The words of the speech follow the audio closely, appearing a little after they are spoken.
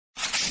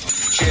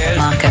shares,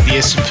 market, the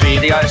S&P,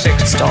 the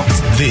ASX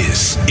stocks.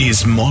 This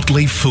is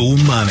Motley Fool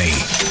Money.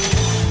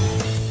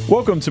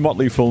 Welcome to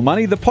Motley Fool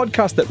Money, the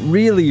podcast that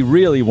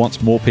really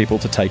wants more people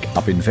to take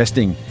up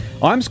investing.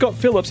 I'm Scott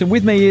Phillips, and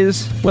with me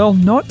is, well,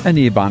 not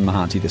Anirban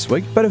Mahanti this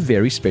week, but a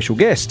very special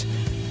guest.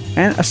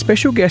 And a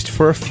special guest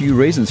for a few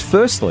reasons.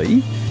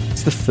 Firstly,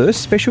 it's the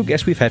first special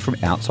guest we've had from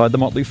outside the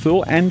Motley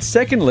Fool. And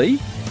secondly,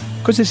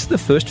 because this is the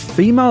first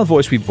female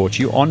voice we've brought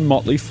you on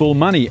Motley Fool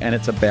Money, and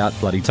it's about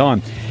bloody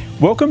time.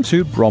 Welcome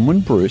to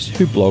Bronwyn Bruce,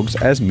 who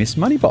blogs as Miss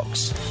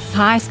Moneybox.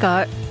 Hi,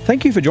 Scott.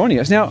 Thank you for joining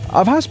us. Now,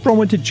 I've asked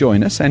Bronwyn to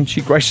join us, and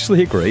she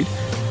graciously agreed,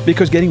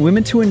 because getting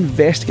women to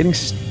invest, getting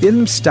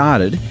them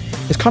started,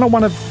 is kind of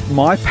one of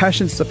my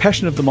passions. It's a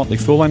passion of the Motley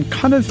Fool, and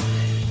kind of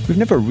we've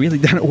never really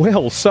done it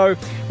well. So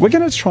we're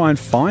going to try and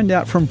find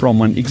out from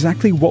Bronwyn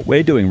exactly what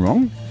we're doing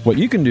wrong, what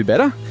you can do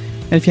better,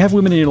 and if you have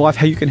women in your life,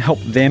 how you can help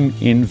them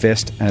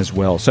invest as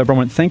well. So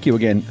Bronwyn, thank you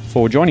again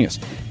for joining us.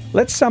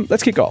 Let's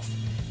kick off.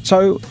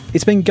 So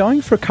it's been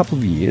going for a couple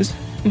of years.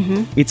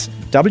 Mm-hmm. It's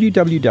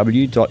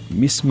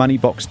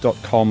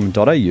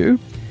www.missmoneybox.com.au.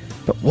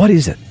 But what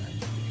is it?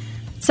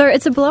 So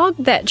it's a blog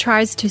that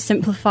tries to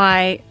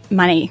simplify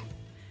money.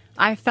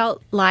 I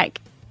felt like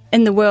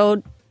in the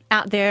world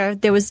out there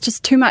was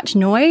just too much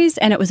noise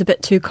and it was a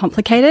bit too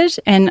complicated.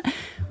 And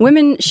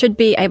women should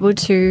be able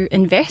to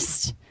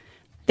invest.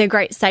 They're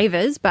great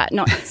savers, but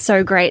not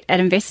so great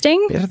at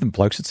investing. Better than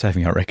blokes at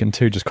saving, I reckon,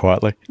 too, just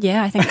quietly.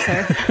 Yeah, I think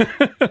so.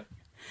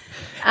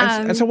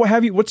 And so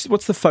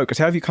what's the focus?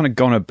 How have you kind of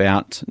gone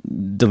about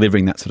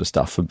delivering that sort of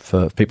stuff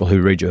for people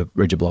who read your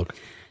blog?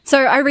 So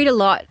I read a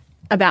lot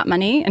about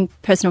money and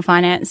personal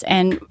finance,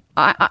 and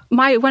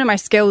one of my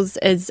skills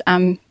is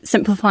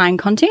simplifying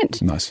content.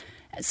 Nice.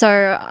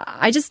 So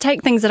I just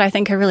take things that I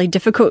think are really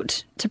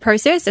difficult to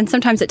process, and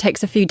sometimes it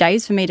takes a few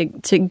days for me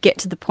to get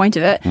to the point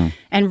of it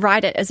and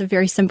write it as a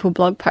very simple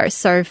blog post.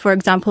 So, for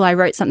example, I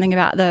wrote something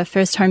about the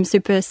First Home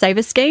Super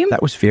Saver Scheme.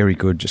 That was very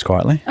good, just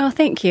quietly. Oh,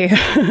 thank you.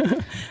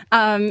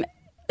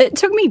 It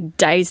took me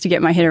days to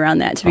get my head around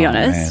that, to be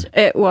honest.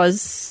 Man. It was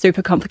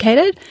super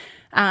complicated.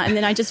 And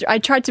then I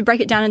tried to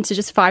break it down into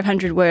just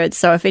 500 words.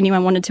 So if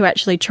anyone wanted to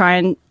actually try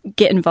and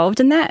get involved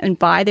in that and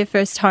buy their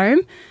first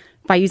home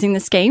by using the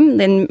scheme,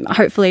 then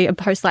hopefully a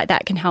post like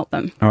that can help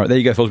them. All right, there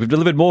you go, folks. We've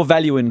delivered more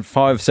value in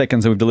 5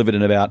 seconds than we've delivered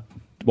in about,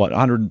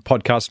 100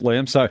 podcasts,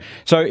 Liam. So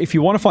if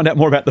you want to find out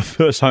more about the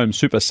First Home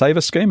Super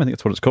Saver Scheme, I think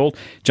that's what it's called,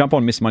 jump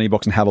on Miss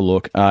Moneybox and have a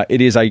look.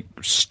 It is a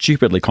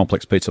stupidly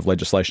complex piece of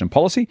legislation and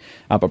policy,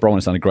 but Bronwyn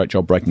has done a great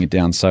job breaking it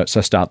down, so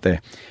start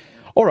there.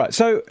 All right,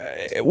 so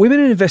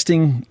women in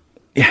investing,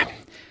 yeah.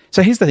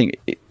 So here's the thing.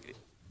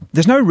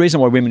 There's no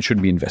reason why women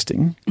shouldn't be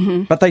investing,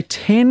 but they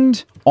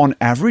tend, on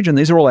average, and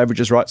these are all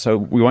averages, right? So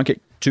we won't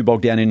get too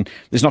bogged down in,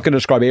 this is not going to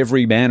describe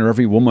every man or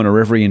every woman or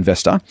every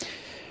investor.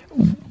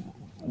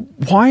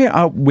 Why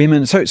are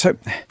women, so if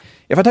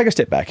I take a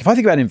step back, if I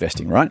think about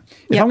investing, right?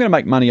 If I'm going to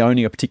make money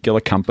owning a particular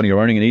company or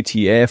owning an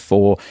ETF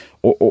or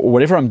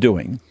whatever I'm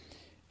doing,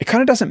 it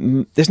kind of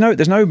doesn't,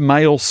 there's no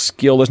male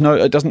skill. I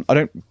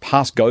don't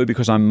pass go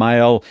because I'm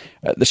male.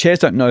 The shares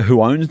don't know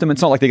who owns them.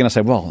 It's not like they're going to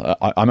say, well,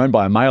 I'm owned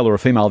by a male or a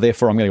female,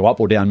 therefore I'm going to go up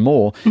or down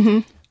more. Mm-hmm.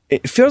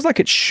 It feels like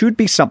it should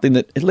be something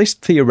that, at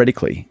least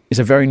theoretically, is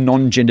a very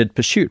non-gendered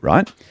pursuit,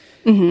 right?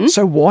 Mm-hmm.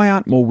 So why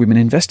aren't more women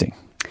investing?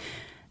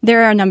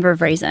 There are a number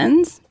of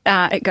reasons.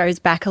 It goes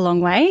back a long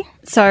way.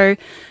 So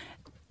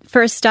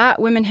for a start,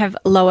 women have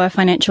lower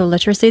financial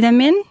literacy than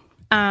men.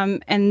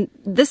 And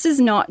this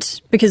is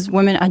not because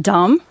women are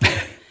dumb.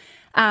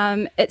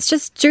 It's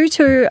just due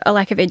to a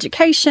lack of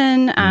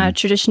education,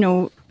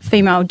 traditional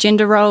female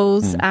gender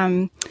roles,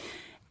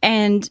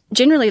 and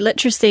generally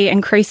literacy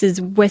increases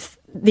with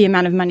the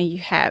amount of money you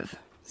have.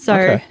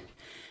 So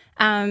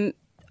I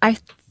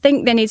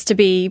think there needs to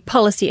be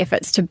policy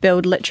efforts to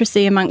build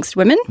literacy amongst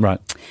women. Right.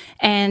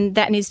 And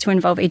that needs to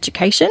involve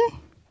education.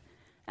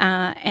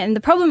 And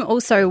the problem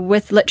also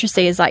with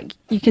literacy is, like,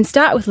 you can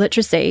start with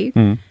literacy,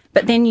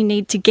 but then you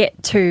need to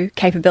get to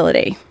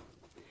capability.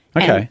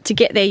 Okay. And to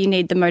get there, you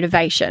need the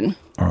motivation.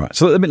 All right.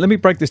 So let me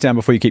break this down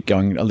before you keep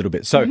going a little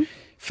bit. So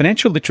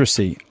financial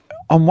literacy,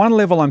 on one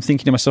level, I'm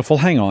thinking to myself, well,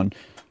 hang on.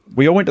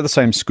 We all went to the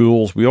same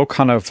schools. We all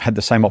kind of had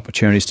the same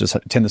opportunities to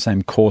attend the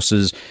same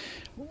courses.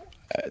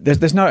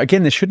 There's no,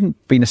 again, there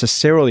shouldn't be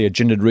necessarily a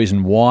gendered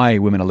reason why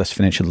women are less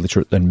financially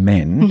literate than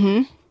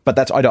men.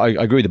 But I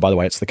agree with you, by the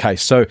way, it's the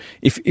case. So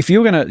if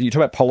you're going to, you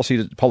talk about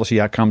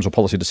policy outcomes or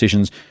policy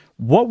decisions,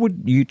 what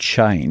would you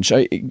change?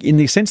 In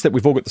the sense that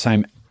we've all got the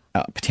same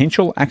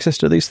potential access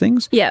to these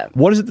things? Yeah.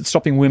 What is it that's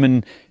stopping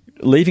women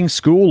leaving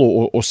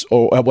school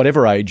or at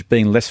whatever age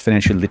being less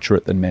financially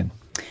literate than men?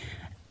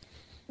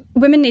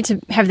 Women need to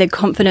have their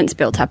confidence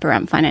built up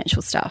around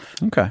financial stuff.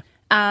 Okay.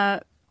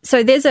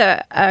 So there's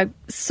a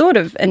sort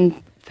of, in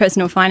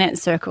personal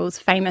finance circles,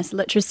 famous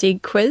literacy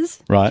quiz.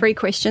 Right. 3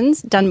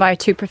 questions done by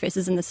 2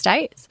 professors in the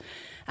States.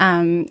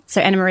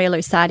 So Anna Maria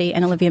Lusardi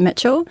and Olivia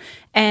Mitchell.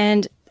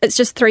 And it's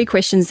just 3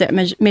 questions that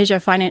measure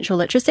financial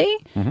literacy.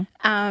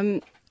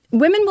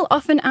 Women will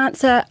often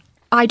answer,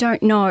 I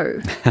don't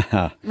know,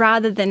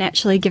 rather than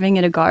actually giving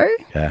it a go.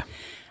 Yeah.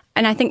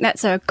 And I think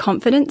that's a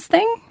confidence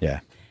thing. Yeah.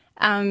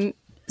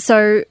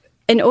 So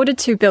in order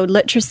to build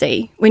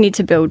literacy, we need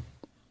to build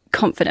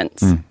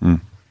confidence. My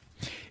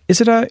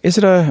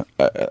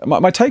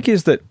take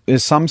is that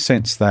there's some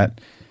sense that's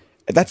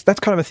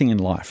kind of a thing in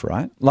life,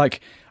 right?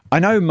 Like, I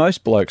know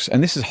most blokes,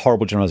 and this is a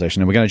horrible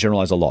generalisation, and we're going to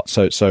generalise a lot,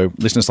 so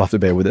listeners will have to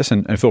bear with us,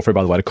 and feel free,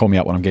 by the way, to call me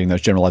out when I'm getting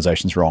those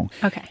generalisations wrong.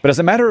 Okay. But as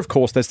a matter of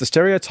course, there's the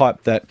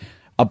stereotype that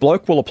a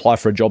bloke will apply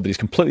for a job that he's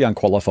completely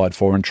unqualified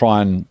for and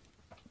try and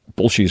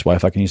bullshit his way,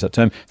 if I can use that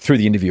term, through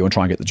the interview and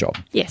try and get the job.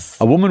 Yes.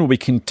 A woman will be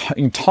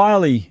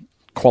entirely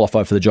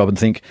qualified for the job and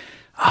think,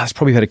 there's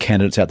probably better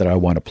candidates out there, I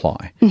won't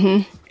apply.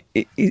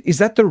 Is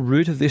that the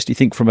root of this, do you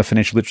think, from a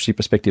financial literacy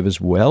perspective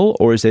as well,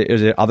 or is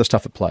there other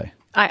stuff at play?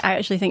 I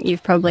actually think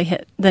you've probably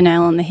hit the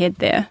nail on the head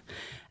there.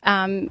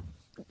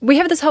 We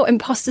have this whole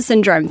imposter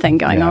syndrome thing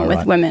going on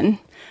with women.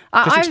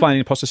 Just explain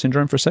imposter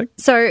syndrome for a sec.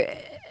 So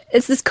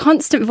it's this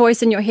constant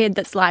voice in your head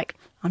that's like,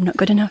 I'm not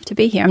good enough to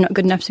be here. I'm not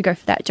good enough to go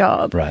for that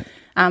job. Right.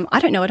 I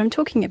don't know what I'm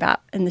talking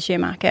about in the share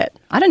market.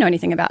 I don't know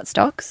anything about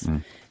stocks.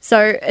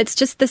 So it's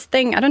just this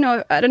thing. I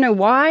don't know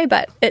why,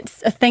 but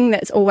it's a thing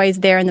that's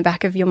always there in the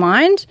back of your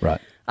mind. Right.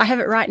 I have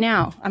it right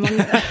now. I'm on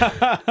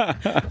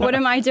what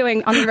am I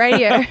doing on the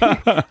radio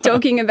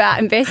talking about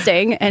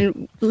investing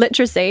and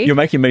literacy? You're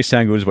making me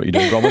sound good is what you're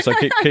doing, Bronwyn, so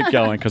keep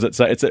going, because it's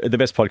the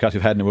best podcast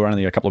we've had, and we're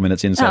only a couple of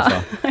minutes in so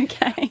far.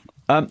 Okay.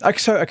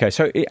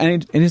 So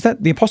is that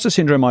the imposter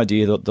syndrome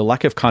idea, the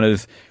lack of kind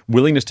of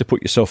willingness to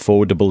put yourself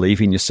forward, to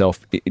believe in yourself?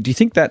 Do you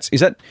think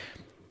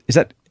is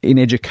that in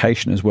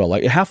education as well?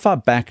 Like, how far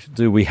back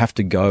do we have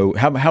to go?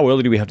 How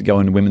early do we have to go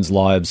in women's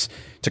lives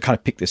to kind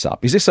of pick this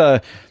up?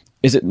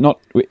 Is it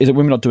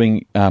women not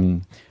doing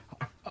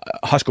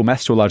high school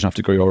maths to a large enough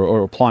degree,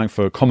 or applying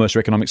for commerce or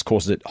economics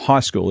courses at high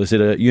school? Is it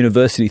a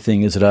university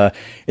thing? Is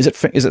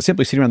it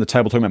simply sitting around the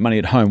table talking about money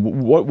at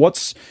home?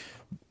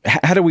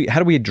 How do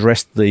we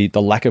address the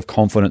lack of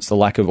confidence, or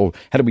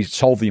how do we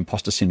solve the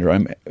imposter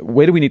syndrome?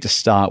 Where do we need to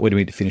start? Where do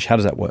we need to finish? How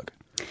does that work?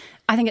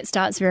 I think it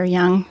starts very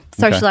young.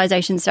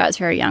 Socialization starts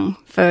very young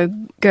for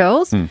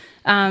girls.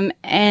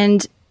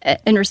 And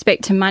in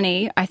respect to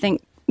money, I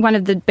think one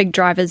of the big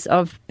drivers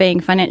of being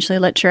financially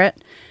literate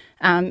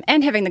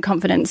and having the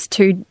confidence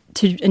to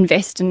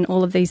invest in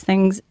all of these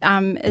things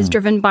is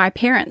driven by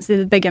parents. They're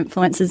the big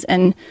influences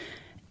in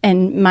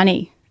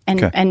money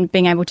and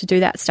being able to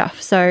do that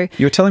stuff. So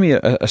you were telling me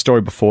a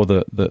story before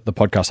the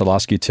podcast. I'll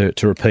ask you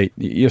to repeat.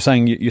 You're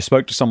saying you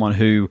spoke to someone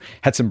who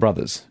had some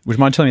brothers. Would you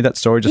mind telling me that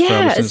story? Just for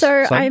our listeners?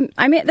 So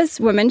I met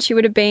this woman. She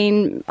would have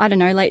been, I don't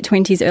know, late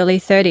 20s, early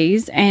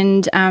 30s,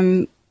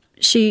 and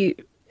she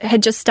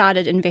had just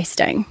started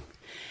investing.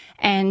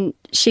 And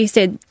she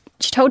said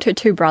she told her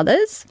two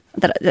brothers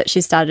that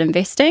she started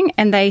investing,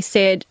 and they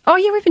said, "Oh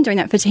yeah, we've been doing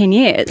that for 10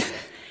 years."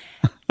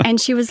 And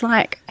she was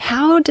like,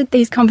 how did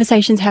these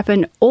conversations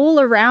happen all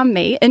around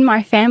me in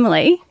my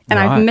family, and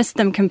I've missed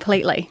them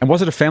completely? And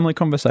was it a family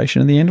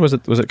conversation in the end? Was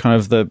it kind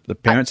of the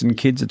parents and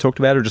kids that talked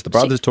about it, or just the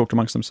brothers talked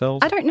amongst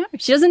themselves? I don't know.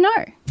 She doesn't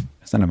know.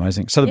 Isn't that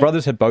amazing? So the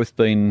brothers had both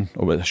been,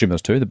 or I assume there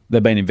was two,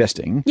 they've been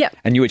investing. Yep.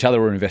 And knew each other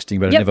were investing,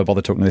 but had never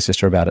bothered talking to their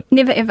sister about it.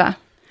 Never, ever.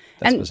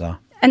 That's bizarre.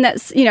 And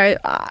that's,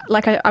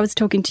 like I was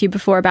talking to you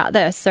before about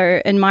this.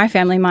 So in my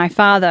family, my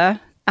father,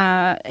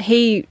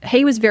 he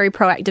was very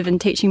proactive in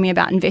teaching me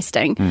about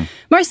investing,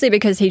 mostly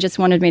because he just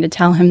wanted me to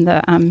tell him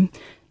the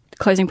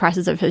closing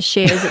prices of his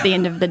shares at the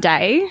end of the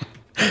day.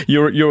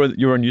 You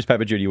were on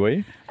newspaper duty, were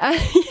you? Yeah,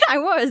 I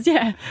was,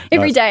 yeah.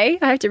 Every day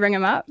I have to ring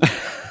him up.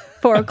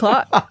 4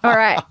 o'clock. All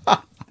right.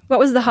 What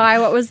was the high?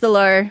 What was the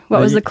low?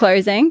 What was the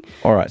closing?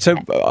 All right. So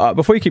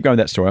before you keep going with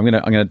that story, I'm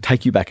going to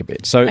take you back a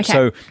bit. So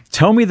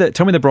tell me the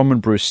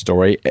Bronwyn Bruce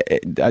story.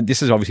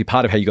 This is obviously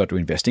part of how you got to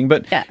investing,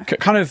 but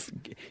kind of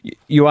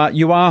you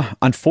are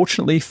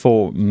unfortunately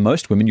for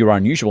most women, you are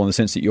unusual in the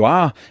sense that you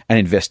are an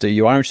investor.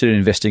 You are interested in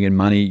investing in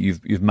money.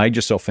 You've made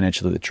yourself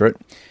financially literate.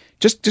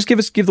 Just give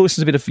the listeners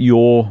a bit of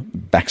your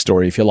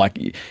backstory, if you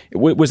like.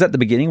 Was that the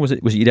beginning? Was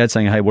it your dad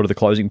saying, "Hey, what are the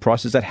closing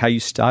prices?" Is that how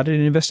you started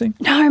in investing?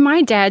 No,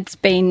 my dad's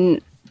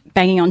been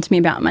banging on to me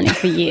about money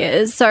for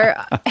years. So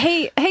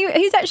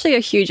he's actually a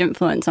huge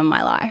influence on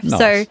my life. Nice.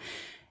 So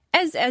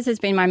as has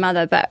been my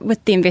mother, but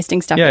with the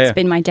investing stuff, it's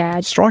been my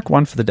dad. Strike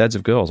one for the dads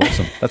of girls.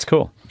 Awesome. That's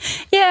cool.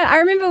 Yeah, I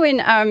remember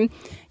when,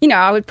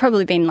 I would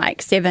probably been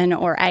like 7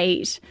 or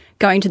 8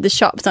 going to the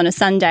shops on a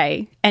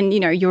Sunday, and,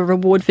 your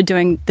reward for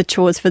doing the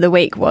chores for the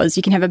week was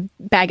you can have a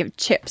bag of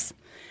chips.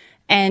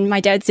 And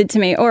my dad said to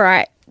me, "All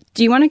right,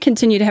 do you want to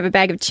continue to have a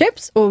bag of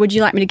chips, or would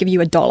you like me to give you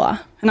 $1?"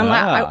 And I'm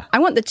like, I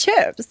want the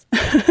chips.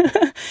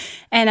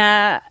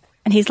 And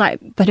he's like,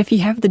 "But if you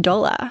have the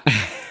 $1,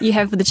 you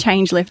have the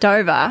change left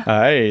over.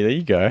 Hey, there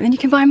you go. And then you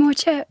can buy more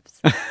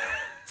chips."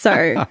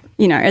 So,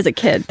 as a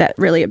kid, that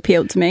really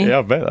appealed to me. Yeah,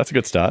 I bet. That's a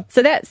good start.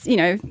 So that's,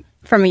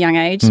 from a young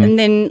age. And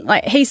then,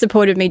 he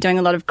supported me doing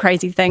a lot of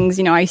crazy things.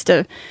 I used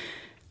to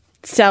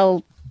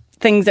sell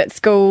things at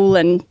school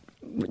and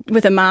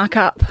with a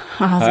markup.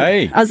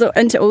 I was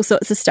into all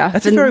sorts of stuff.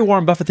 That's a very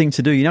Warren Buffett thing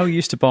to do. You know, he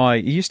used to buy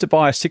a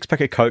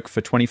 6-pack of Coke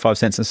for 25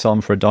 cents and sell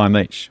them for a dime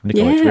each.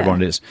 Nicola, whichever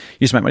one it is. You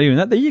used to make money doing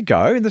that. There you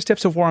go. In the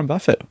steps of Warren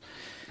Buffett.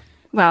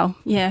 Well,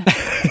 yeah.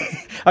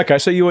 Okay,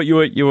 so you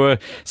were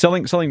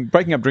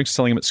breaking up drinks,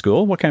 selling them at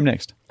school. What came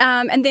next?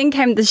 And then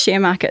came the share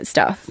market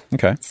stuff.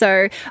 Okay.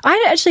 So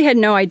I actually had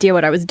no idea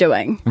what I was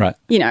doing. Right.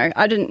 You know,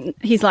 I didn't.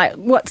 He's like,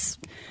 "What's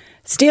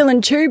steel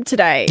and tube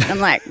today?" I'm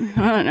like,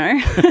 "I don't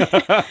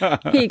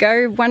know." Here you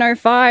go,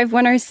 105,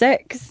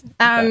 106.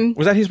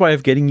 Was that his way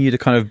of getting you to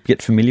kind of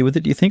get familiar with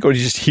it? Do you think, or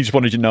he just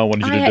wanted you to know,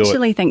 wanted you to do it? I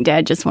actually think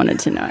Dad just wanted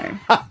to know.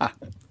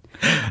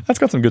 That's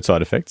got some good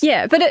side effects.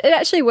 Yeah, but it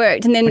actually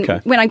worked. And then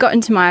when I got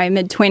into my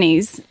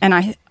mid-20s and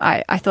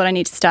I thought I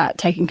need to start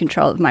taking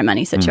control of my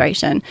money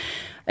situation,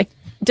 I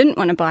didn't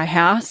want to buy a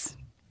house.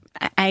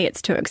 A,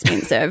 it's too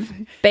expensive.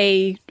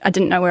 B, I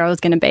didn't know where I was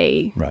going to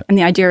be. Right. And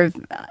the idea of,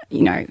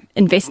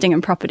 investing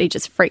in property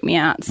just freaked me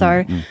out.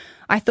 So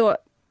I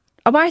thought,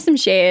 I'll buy some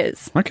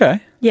shares.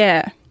 Okay.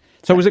 Yeah.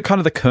 So was it kind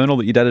of the kernel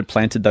that your dad had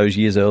planted those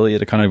years earlier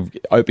to kind of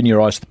open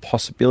your eyes to the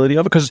possibility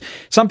of it? Because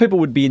some people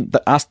would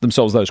ask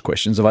themselves those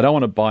questions of, I don't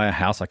want to buy a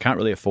house, I can't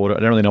really afford it, I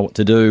don't really know what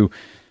to do,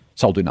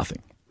 so I'll do nothing.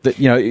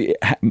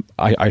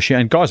 I share,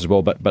 and guys as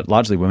well, but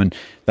largely women,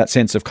 that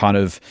sense of kind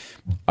of,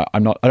 I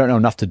don't know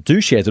enough to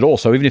do shares at all.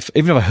 So even if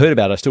I heard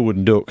about it, I still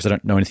wouldn't do it because I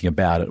don't know anything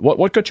about it.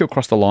 What got you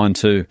across the line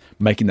to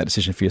making that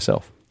decision for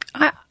yourself?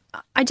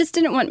 I just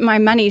didn't want my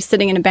money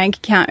sitting in a bank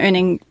account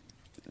earning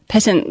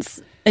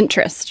pittance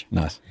interest.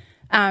 Nice.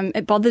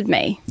 It bothered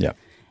me. Yeah.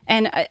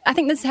 And I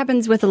think this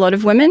happens with a lot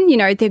of women. You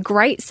know, they're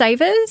great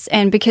savers,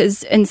 and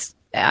because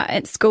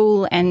at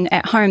school and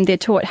at home they're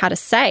taught how to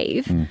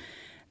save,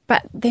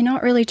 but they're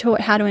not really taught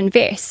how to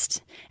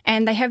invest.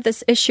 And they have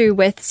this issue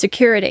with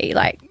security.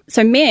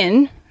 So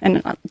men,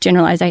 and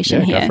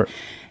generalization here,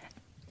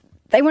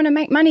 they want to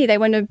make money. They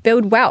want to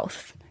build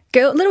wealth.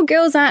 Little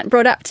girls aren't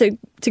brought up to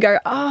go,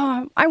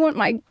 oh, I want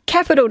my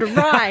capital to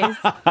rise.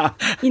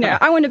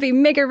 I want to be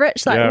mega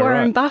rich like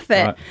Warren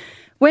Buffett. Right.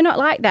 We're not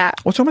like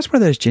that. Well, it's almost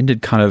one of those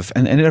gendered kind of,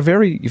 and in a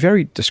very,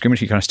 very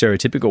discriminatory kind of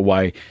stereotypical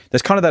way,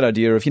 there's kind of that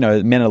idea of,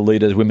 men are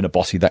leaders, women are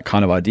bossy, that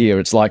kind of idea.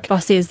 It's like...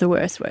 Bossy is the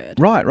worst word.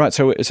 Right.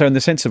 So in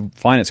the sense of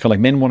finance, kind of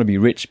like men want to be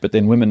rich, but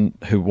then women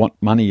who want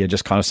money are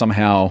just kind of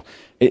somehow...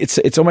 It's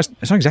not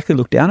exactly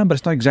looked down on, but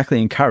it's not exactly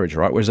encouraged,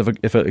 right? Whereas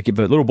if a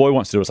little boy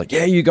wants to do it, it's like,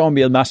 yeah, you go and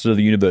be a master of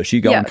the universe. You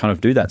go and kind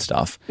of do that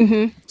stuff.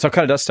 Mm-hmm. So it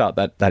kind of does start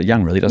that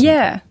young, really, doesn't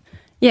it?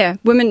 Yeah.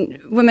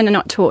 Women are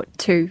not taught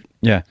to...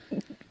 Yeah.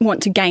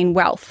 Want to gain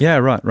wealth. Yeah,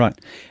 right.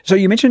 So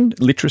you mentioned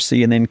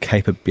literacy and then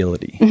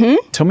capability.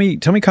 Mm-hmm. Tell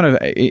me kind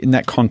of in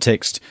that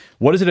context,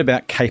 what is it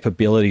about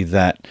capability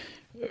that,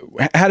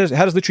 how does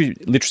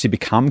literacy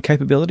become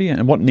capability,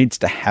 and what needs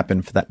to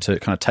happen for that to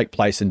kind of take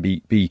place and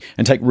be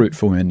and take root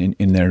for women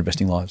in their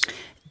investing lives?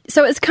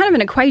 So it's kind of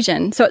an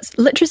equation. So it's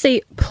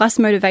literacy plus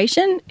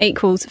motivation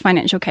equals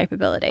financial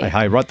capability.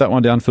 Hey, write that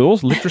one down,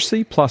 fools.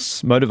 Literacy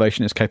plus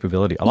motivation is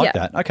capability. I like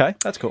that. Okay,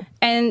 that's cool.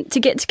 And to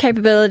get to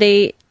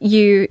capability,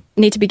 you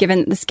need to be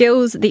given the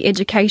skills, the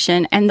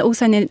education, and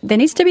also there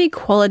needs to be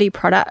quality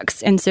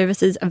products and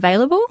services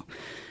available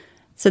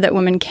so that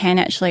women can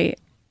actually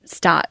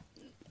start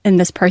in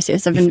this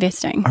process of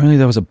investing. Only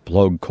there was a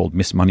blog called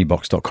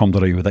missmoneybox.com.au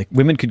where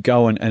women could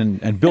go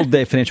and build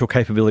their financial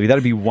capability. That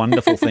would be a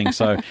wonderful thing.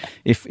 So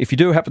if you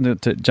do happen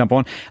to jump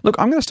on, look,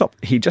 I'm going to stop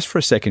here just for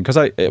a second because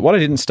what I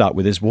didn't start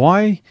with is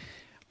why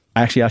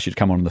I actually asked you to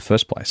come on in the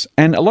first place.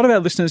 And a lot of our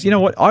listeners, you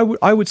know what,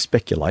 I would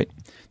speculate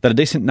that a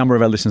decent number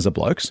of our listeners are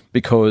blokes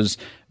because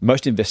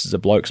most investors are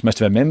blokes, most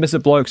of our members are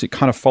blokes. It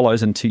kind of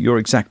follows into your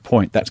exact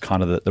point. That's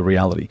kind of the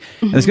reality.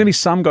 Mm-hmm. And there's going to be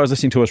some guys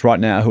listening to us right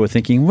now who are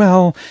thinking,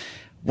 well,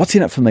 what's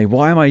in it for me?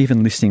 Why am I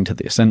even listening to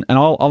this? And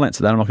I'll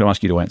answer that. I'm not going to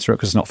ask you to answer it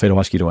because it's not fair to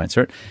ask you to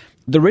answer it.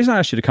 The reason I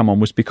asked you to come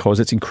on was because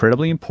it's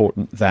incredibly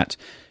important that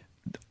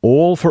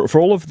for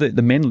all of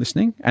the men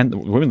listening and the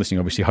women listening,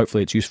 obviously,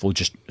 hopefully it's useful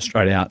just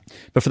straight out.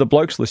 But for the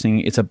blokes listening,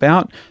 it's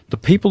about the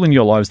people in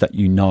your lives that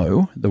you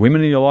know, the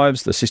women in your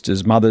lives, the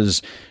sisters,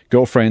 mothers,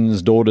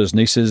 girlfriends, daughters,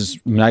 nieces,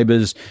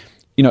 neighbours.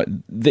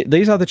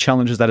 These are the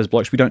challenges that as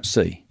blokes we don't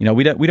see.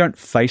 We don't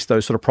face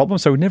those sort of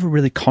problems, so we're never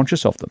really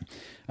conscious of them.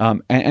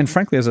 And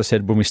frankly, as I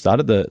said when we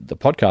started the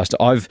podcast,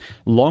 I've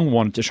long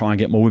wanted to try and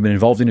get more women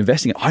involved in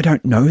investing. I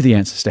don't know the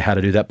answers to how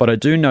to do that, but I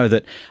do know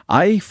that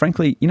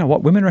frankly,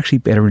 women are actually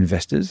better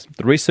investors.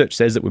 The research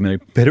says that women are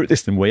better at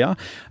this than we are.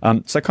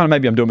 So kind of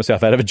maybe I'm doing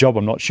myself out of a job,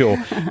 I'm not sure.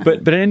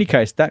 But in any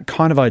case, that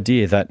kind of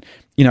idea that,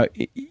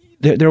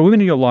 there are women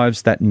in your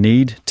lives that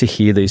need to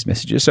hear these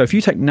messages. So if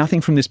you take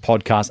nothing from this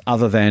podcast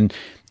other than,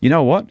 you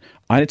know what,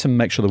 I need to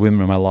make sure the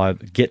women in my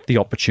life get the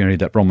opportunity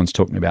that Bronwyn's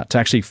talking about to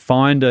actually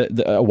find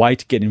a way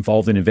to get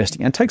involved in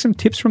investing and take some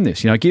tips from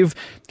this. Give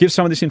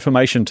some of this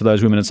information to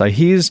those women and say,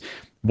 here's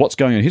what's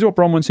going on. Here's what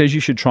Bronwyn says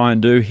you should try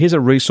and do. Here's a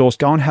resource.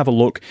 Go and have a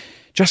look.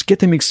 Just get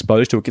them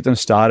exposed to it, get them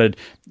started,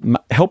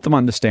 help them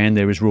understand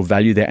there is real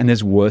value there and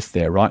there's worth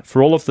there, right?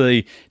 For all of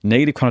the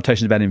negative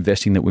connotations about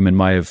investing that women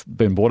may have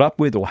been brought up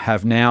with or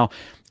have now,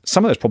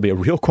 Some of those probably are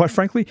real, quite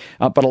frankly,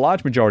 but a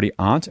large majority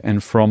aren't.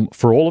 And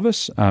for all of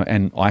us,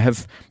 and I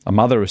have a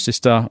mother, a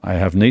sister, I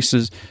have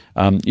nieces,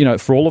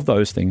 for all of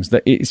those things,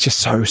 that it's just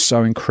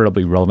so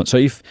incredibly relevant. So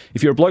if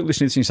you're a bloke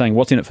listening to this and you're saying,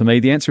 what's in it for me?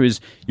 The answer is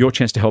your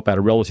chance to help out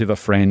a relative, a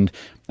friend,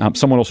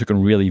 someone else who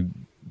can really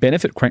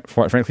benefit, quite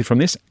frankly, from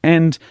this.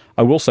 And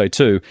I will say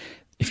too,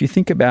 if you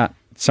think about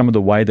some of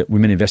the way that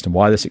women invest and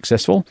why they're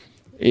successful,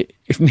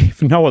 if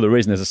for no other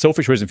reason, there's a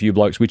selfish reason for you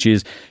blokes, which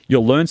is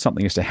you'll learn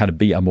something as to how to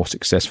be a more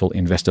successful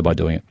investor by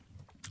doing it.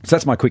 So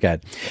that's my quick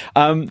ad.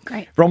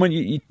 Great.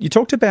 Bronwyn, you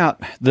talked about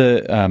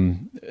the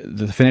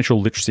financial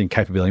literacy and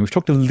capability. We've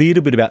talked a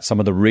little bit about some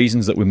of the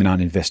reasons that women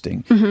aren't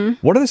investing.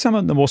 Mm-hmm. What are some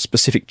of the more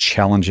specific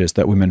challenges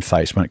that women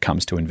face when it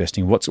comes to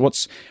investing?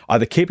 What's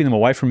either keeping them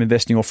away from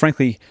investing or,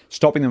 frankly,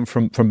 stopping them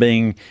from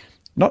being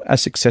not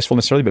as successful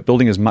necessarily, but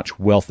building as much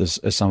wealth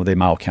as some of their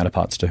male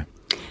counterparts do?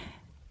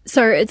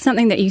 So it's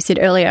something that you said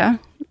earlier.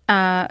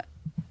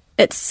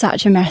 It's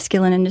such a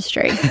masculine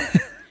industry.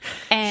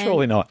 And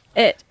surely not.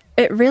 It's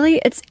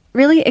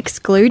really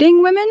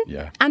excluding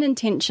women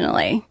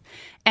unintentionally.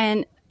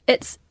 And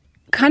it's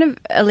kind of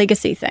a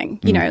legacy thing.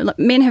 You know,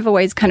 men have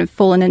always kind of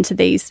fallen into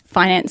these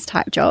finance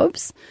type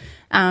jobs.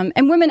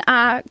 And women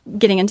are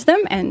getting into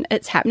them and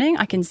it's happening.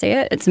 I can see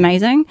it. It's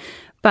amazing.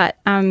 But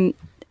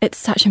it's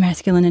such a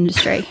masculine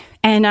industry.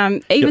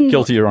 And even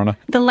guilty, Your Honour.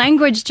 The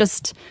language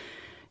just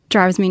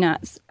drives me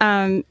nuts.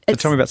 So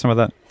tell me about some of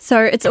that. So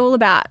it's all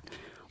about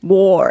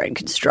war and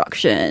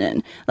construction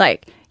and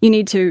like you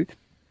need to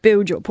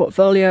build your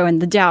portfolio and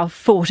the Dow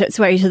fought its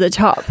way to the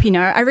top. You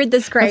know, I read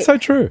this great... That's so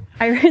true.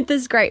 I read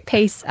this great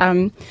piece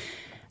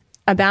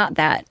about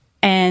that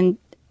and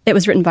it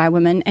was written by a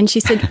woman and she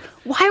said,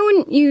 why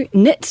wouldn't you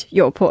knit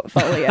your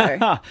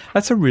portfolio?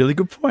 That's a really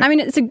good point. I mean,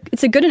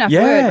 it's a good enough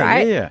word,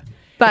 right? Yeah.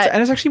 But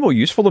and it's actually more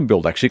useful than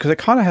build, actually, because it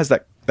kind of has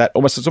that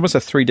almost a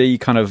 3D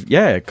kind of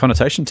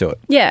connotation to it.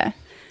 Yeah.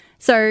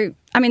 So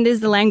I mean, there's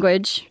the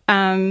language,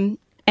 and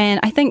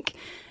I think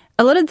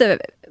a lot of the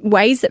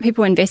ways that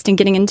people invest in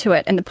getting into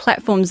it and the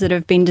platforms that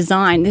have been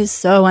designed, they're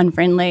so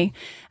unfriendly.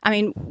 I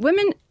mean,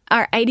 women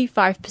are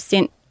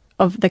 85%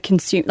 of the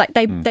consume, like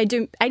they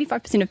do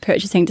 85% of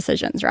purchasing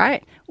decisions,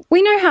 right?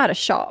 We know how to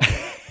shop.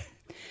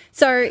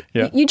 So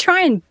you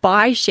try and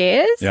buy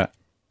shares. Yeah.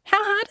 How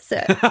hard is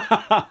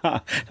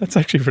it? That's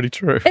actually pretty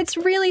true. It's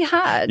really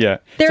hard. Yeah.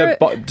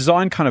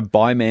 Designed kind of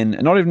by men,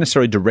 and not even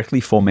necessarily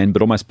directly for men,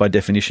 but almost by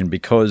definition,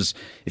 because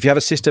if you have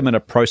a system and a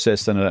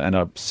process and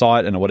a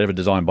site and a whatever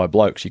designed by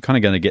blokes, you're kind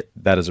of going to get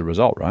that as a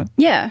result, right?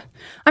 Yeah.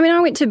 I mean, I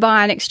went to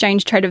buy an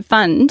exchange-traded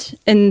fund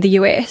in the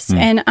US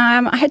and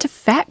I had to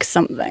fax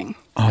something.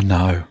 Oh,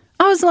 no.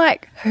 I was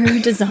like, who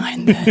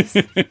designed this?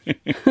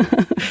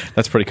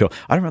 That's pretty cool.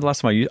 I don't remember the last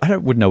time I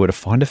wouldn't know where to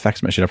find a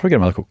fax machine. I'd probably get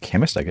my local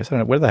chemist, I guess. I don't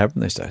know. Where do they have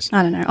them these days?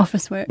 I don't know.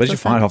 Officeworks. Where did you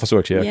find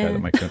Officeworks? Yeah, okay, that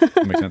makes sense.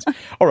 That makes sense.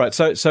 All right,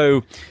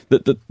 so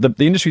the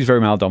industry is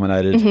very male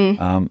dominated.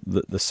 Mm-hmm.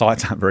 The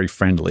sites aren't very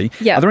friendly.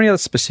 Yep. Are there any other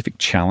specific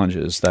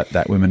challenges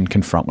that women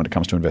confront when it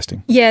comes to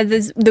investing? Yeah,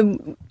 there's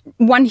the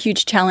one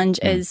huge challenge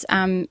is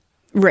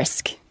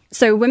risk.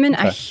 So women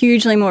are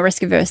hugely more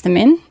risk averse than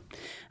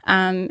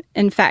men.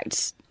 In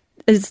fact,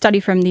 there's a study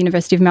from the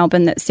University of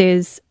Melbourne that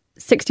says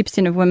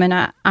 60% of women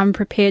are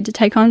unprepared to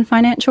take on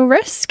financial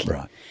risk.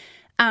 Right.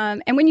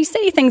 And when you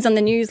see things on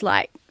the news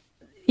like,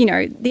 you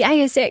know, the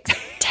ASX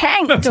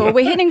tanked or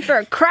we're heading for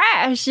a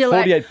crash, you're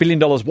like... $48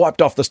 billion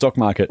wiped off the stock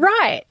market.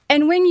 Right.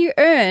 And when you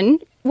earn,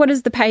 what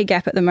is the pay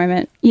gap at the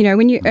moment? You know,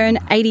 when you earn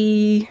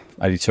 82,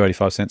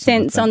 85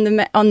 cents on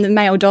the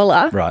male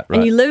dollar right.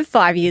 and you live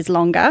 5 years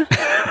longer,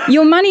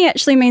 your money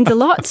actually means a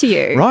lot to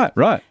you.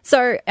 Right.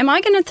 So am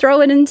I going to throw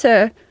it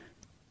into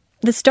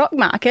the stock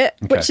market,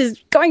 which is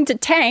going to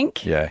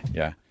tank? Yeah.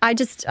 I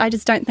just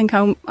don't think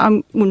I'm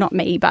well, not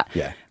me, but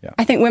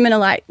I think women are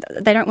like,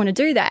 they don't want to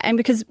do that. And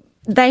because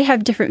they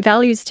have different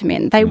values to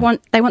men, they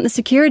want the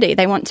security,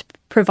 they want to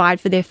provide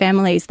for their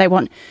families, they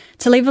want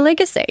to leave a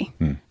legacy.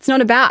 It's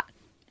not about,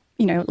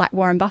 you know, like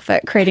Warren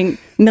Buffett creating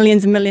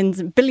millions and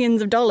millions and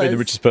billions of dollars. Be the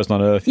richest person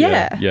on earth.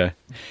 Yeah.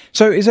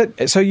 So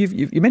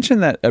you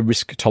mentioned that a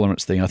risk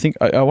tolerance thing. I think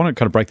I want to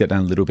kind of break that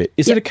down a little bit.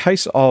 Is it a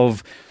case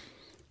of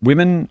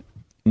women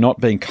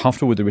not being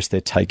comfortable with the risk they're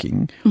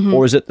taking,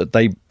 or is it that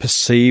they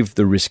perceive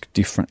the risk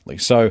differently?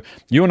 So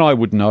you and I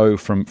would know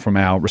from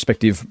our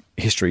respective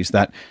histories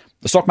that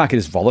the stock market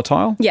is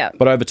volatile,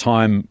 but over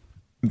time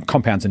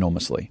compounds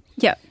enormously.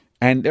 Yeah.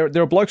 And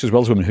there are blokes as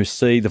well as women who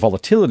see the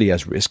volatility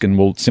as risk and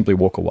will simply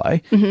walk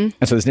away. And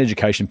so there's an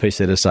education piece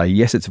there to say,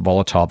 yes, it's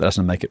volatile, but that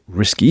doesn't make it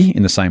risky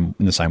in the same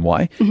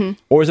way.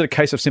 Or is it a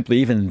case of simply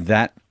even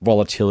that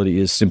volatility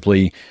is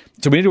simply...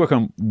 So we need to work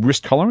on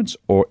risk tolerance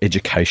or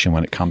education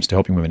when it comes to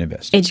helping women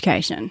invest?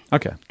 Education.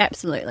 Okay.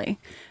 Absolutely.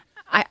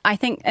 I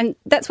think, and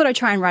that's what I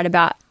try and write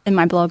about in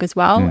my blog as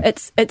well.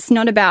 It's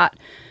not about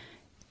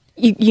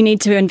you need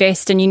to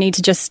invest and you need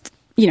to just...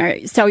 you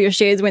know, sell your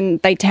shares when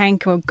they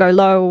tank or go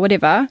low or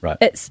whatever. Right.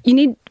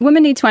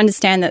 Women need to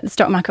understand that the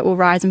stock market will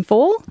rise and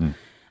fall.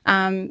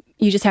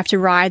 You just have to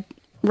ride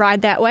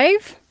that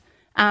wave.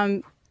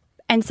 And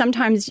And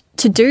sometimes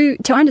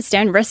to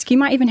understand risk, you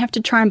might even have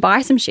to try and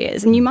buy some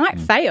shares, and you might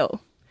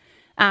fail,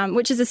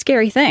 which is a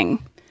scary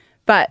thing.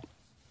 But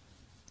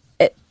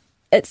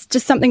it's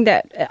just something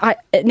that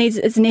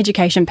it's an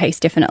education piece,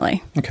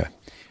 definitely. Okay.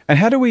 And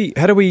how do we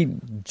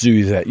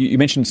do that? You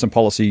mentioned some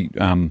policy,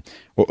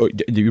 or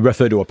you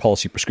referred to a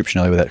policy prescription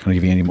earlier without kind of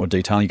giving any more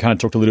detail. You kind of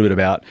talked a little bit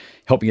about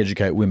helping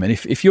educate women.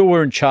 If you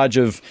were in charge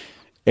of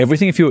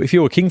everything, if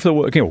you were king for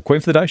the or queen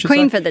for the day,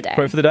 Queen for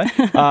the day,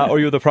 or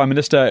you were the prime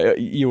minister,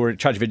 you were in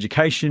charge of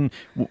education.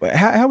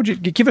 How would you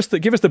give us the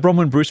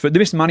Bronwyn Bruce, the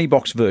Miss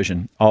Moneybox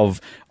version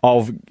of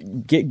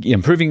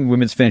improving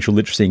women's financial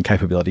literacy and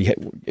capability? Have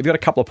you got a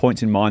couple of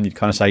points in mind you'd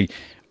kind of say,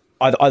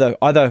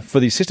 either for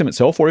the system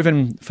itself or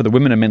even for the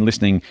women and men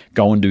listening,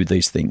 go and do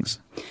these things?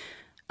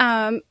 If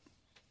I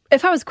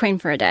was queen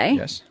for a day,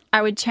 yes,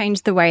 I would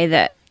change the way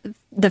that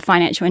the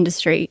financial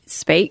industry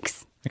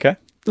speaks. Okay.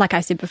 Like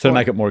I said before. So to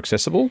make it more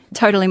accessible?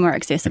 Totally more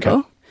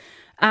accessible.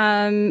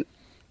 Okay.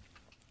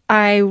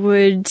 I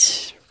would,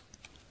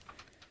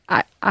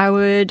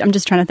 I'm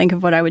just trying to think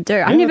of what I would do.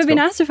 I've never been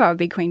asked if I would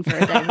be queen for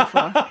a day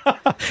before.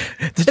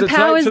 The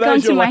power's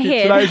gone to my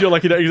head. Today's you're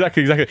like,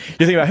 exactly.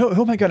 You think about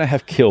who am I going to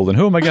have killed and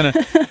who am I going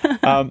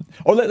to...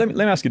 or let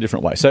me ask you a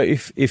different way. So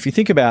if you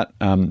think about...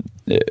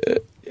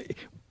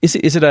 Is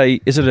it a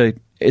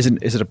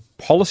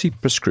policy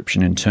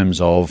prescription in terms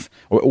of,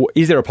 or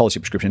is there a policy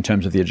prescription in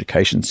terms of the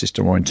education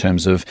system, or in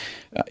terms of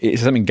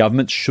is it something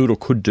governments should or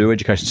could do,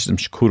 education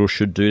systems could or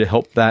should do to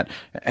help that?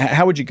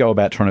 How would you go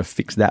about trying to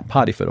fix that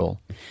part, if at all?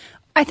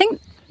 I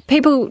think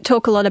people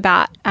talk a lot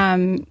about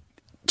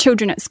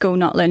children at school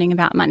not learning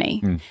about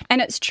money, and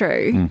it's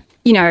true.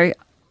 You know,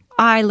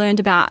 I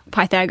learned about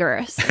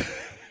Pythagoras.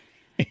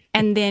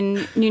 And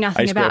then knew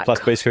nothing about... A squared plus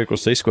B squared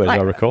equals C squared, as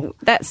I recall.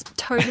 That's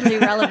totally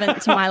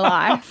relevant to my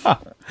life.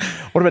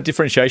 What about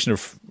differentiation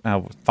of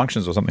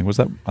functions or something? Was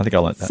that? I think I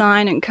learned that.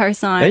 Sine and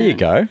cosine. There you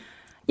go.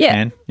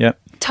 Yeah. Yep.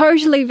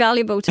 Totally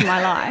valuable to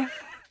my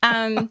life.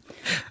 And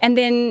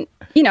then,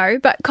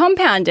 but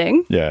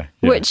compounding,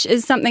 which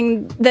is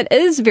something that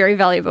is very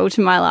valuable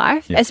to my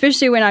life,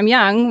 especially when I'm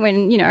young,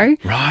 when, you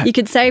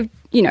could save,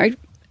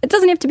 it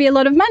doesn't have to be a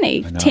lot of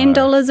money,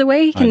 $10 a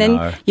week, and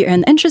then you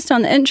earn the interest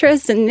on the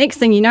interest, and the next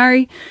thing you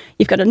know,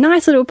 you've got a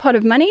nice little pot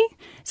of money.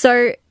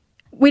 So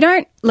we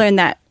don't learn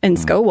that in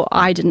school. Well,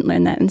 I didn't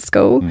learn that in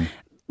school.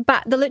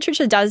 But the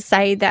literature does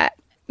say that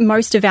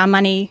most of our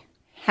money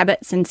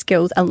habits and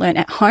skills are learned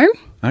at home.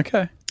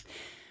 Okay.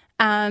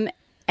 And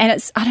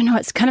it's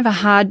kind of a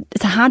hard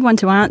one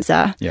to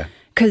answer. Yeah.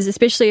 Because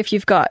especially if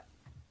you've got,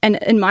 and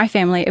in my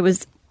family, it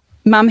was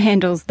mum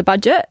handles the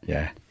budget.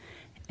 Yeah.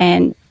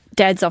 And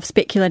dad's off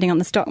speculating on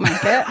the stock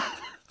market,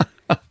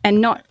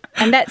 and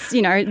that's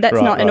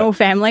not in all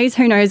families.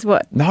 Who knows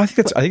what? No, I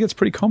think it's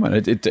pretty common.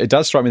 It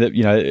does strike me that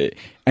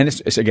and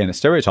it's again a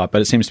stereotype, but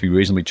it seems to be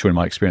reasonably true in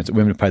my experience that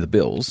women pay the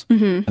bills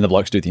and the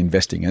blokes do the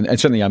investing, and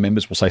certainly our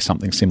members will say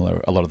something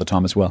similar a lot of the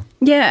time as well.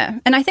 Yeah,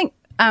 and I think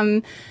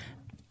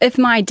if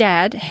my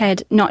dad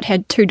had not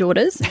had two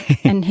daughters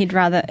and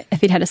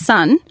if he'd had a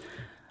son,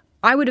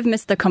 I would have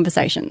missed the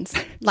conversations.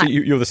 So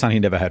you're the son he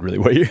never had, really,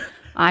 were you?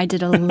 I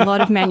did a lot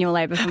of manual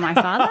labour for my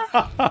father.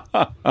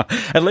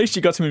 At least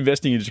you got some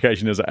investing in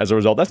education as a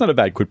result. That's not a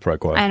bad quid pro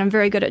quo. And I'm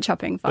very good at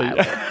chopping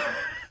firewood.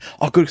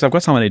 Oh, good, because I've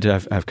got someone I need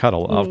to have cut.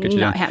 I'll get you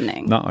down. Not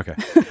happening. No, okay.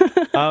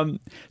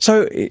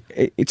 So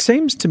it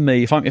seems to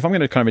me, if I'm going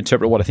to kind of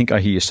interpret what I think I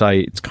hear you say,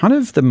 it's kind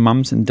of the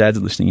mums and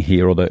dads listening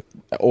here, or those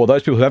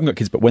people who haven't got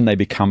kids, but when they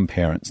become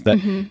parents, that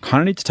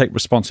kind of need to take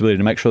responsibility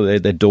to make sure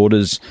that their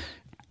daughters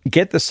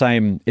get the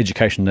same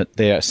education that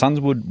their sons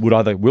will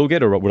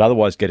get or would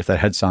otherwise get if they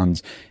had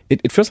sons.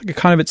 It feels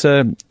like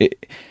okay,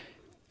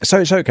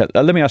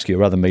 let me ask you,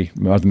 rather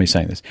than me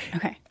saying this.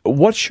 Okay.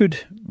 What should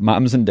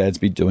mums and dads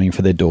be doing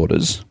for their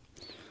daughters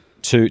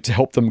to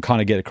help them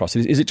kind of get across?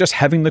 Is it just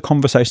having the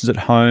conversations at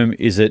home?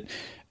 Is it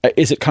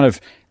kind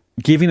of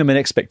giving them an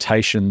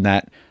expectation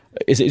that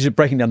is it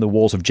breaking down the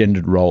walls of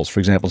gendered roles, for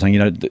example, saying,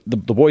 the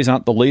boys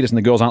aren't the leaders and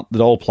the girls aren't the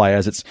role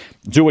players. It's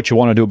do what you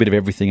want to do, a bit of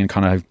everything, and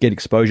kind of get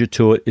exposure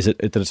to it. Is it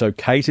that it's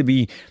okay to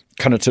be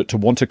kind of to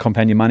want to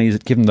compound your money? Is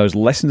it giving those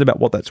lessons about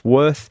what that's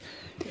worth?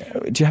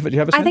 Do you have a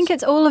sense? I think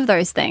it's all of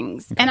those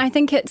things. Okay. And I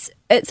think it's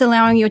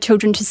allowing your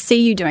children to see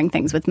you doing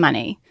things with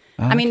money.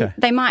 I mean,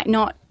 they might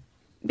not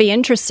be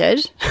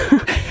interested,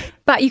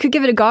 but you could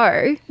give it a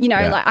go.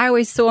 Like I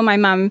always saw my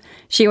mum,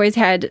 she always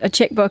had a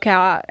checkbook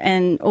out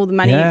and all the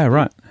money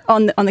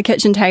on the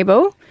kitchen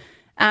table.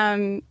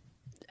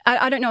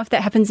 I don't know if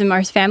that happens in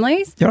most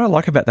families. Yeah, what I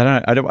like about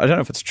that, I don't know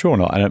if it's true or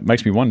not, and it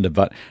makes me wonder,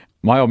 but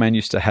my old man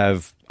used to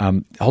have,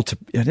 do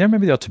you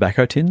remember the old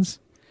tobacco tins?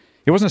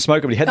 He wasn't a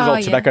smoker, but he had these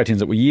old tobacco tins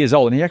that were years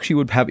old, and he actually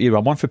would have either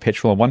one for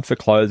petrol and one for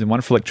clothes and one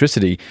for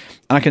electricity.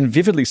 And I can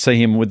vividly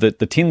see him with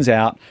the tins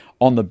out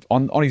on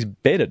his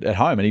bed at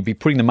home, and he'd be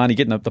putting the money,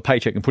 getting the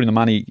paycheck and putting the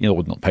money,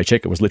 not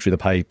paycheck, it was literally the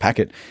pay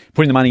packet,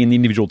 putting the money in the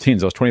individual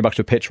tins. It was $20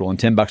 for petrol and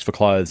 $10 for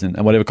clothes and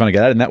whatever kind of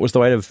get that. And that was the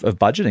way of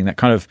budgeting. That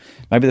kind of,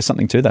 maybe there's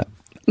something to that.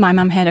 My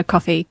mum had a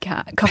coffee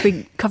jar.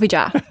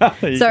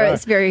 So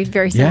it's very,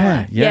 very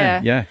similar.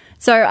 Yeah.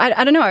 So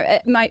I don't know.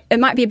 It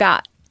might be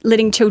about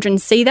letting children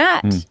see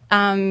that,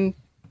 and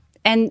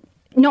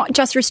not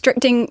just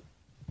restricting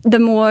the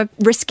more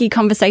risky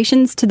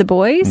conversations to the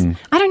boys.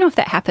 I don't know if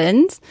that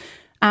happens.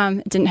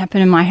 It didn't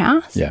happen in my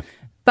house. Yeah.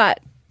 But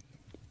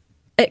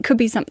it could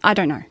be something. I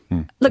don't know.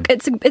 Look,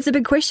 it's a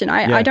big question.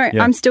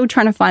 I'm still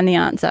trying to find the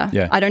answer.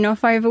 Yeah. I don't know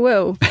if I ever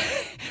will.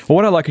 Well,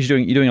 what I like is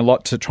you're doing a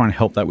lot to try and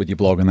help that with your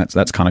blog, and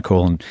that's kind of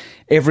cool. And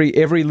every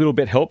little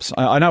bit helps.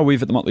 I know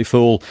we've at the Motley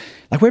Fool,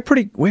 like we're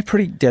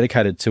pretty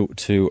dedicated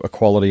to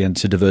equality and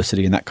to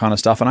diversity and that kind of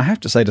stuff. And I have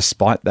to say,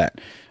 despite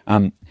that,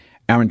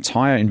 our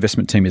entire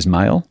investment team is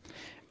male,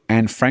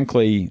 and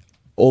frankly,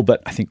 all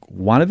but I think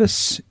one of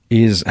us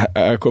is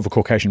of a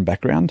Caucasian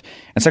background,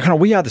 and so kind of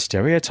we are the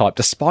stereotype.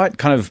 Despite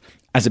kind of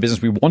as a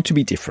business, we want to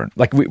be different.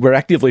 Like we're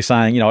actively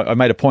saying, I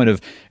made a point of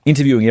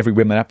interviewing every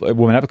woman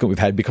applicant we've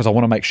had because I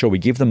want to make sure we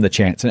give them the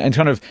chance and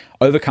kind of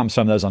overcome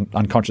some of those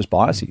unconscious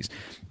biases.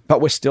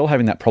 But we're still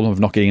having that problem of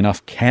not getting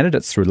enough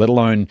candidates through, let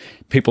alone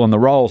people in the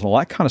roles and all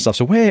that kind of stuff.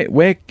 So we're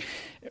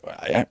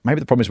maybe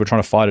the problem is we're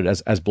trying to fight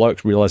it as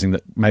blokes, realizing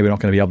that maybe we're not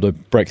going to be able to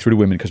break through to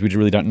women because we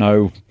really don't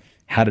know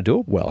how to do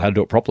it well, how to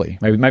do it properly.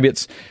 Maybe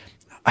it's,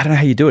 I don't know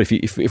how you do it.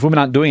 If women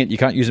aren't doing it, you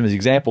can't use them as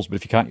examples. But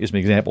if you can't use them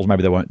as examples,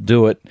 maybe they won't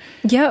do it.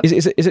 Yeah.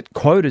 Is it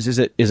quotas? Is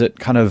it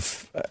kind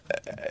of?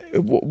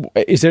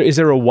 Is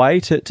there a way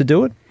to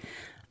do it?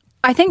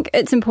 I think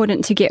it's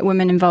important to get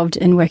women involved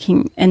in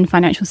working in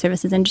financial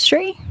services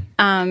industry.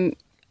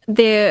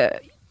 There,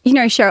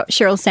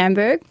 Sheryl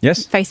Sandberg.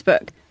 Yes.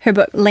 Facebook. Her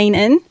book Lean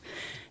In.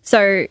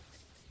 So,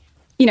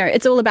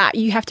 it's all about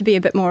women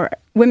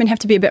have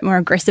to be a bit more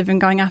aggressive in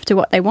going after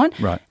what they want.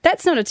 Right.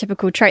 That's not a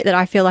typical trait that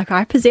I feel like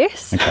I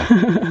possess.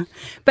 Okay.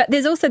 But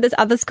there's also this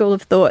other school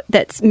of thought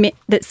that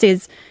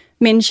says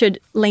men should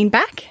lean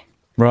back.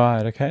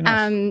 Right. Okay.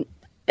 Nice.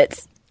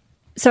 It's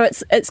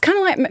kind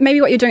of like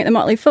maybe what you're doing at the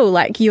Motley Fool,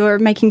 like you're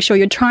making sure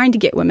you're trying to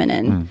get women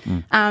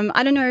in.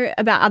 I don't know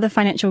about other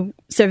financial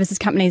services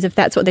companies if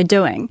that's what they're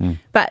doing,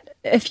 but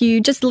if you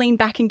just lean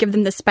back and give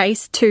them the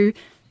space to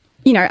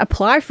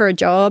apply for a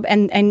job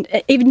and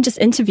even just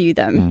interview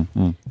them.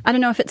 I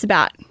don't know if it's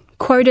about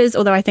quotas,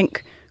 although I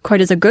think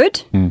quotas are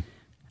good.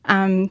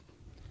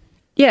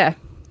 Yeah.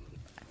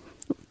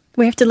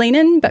 We have to lean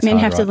in, but men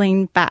have to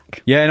lean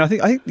back. Yeah, and I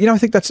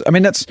think that's, and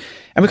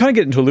we kind of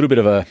get into a little bit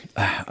of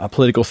a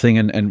political thing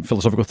and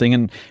philosophical thing,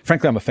 and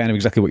frankly, I'm a fan of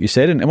exactly what you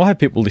said, and we'll have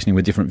people listening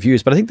with different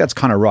views, but I think that's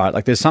kind of right.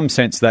 Like, there's some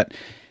sense that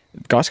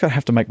guys gotta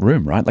have to make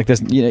room, right? Like,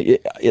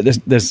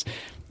 there's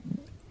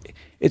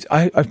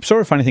I saw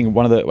a funny thing,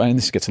 and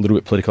this gets a little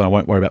bit political, and I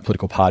won't worry about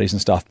political parties and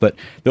stuff, but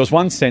there was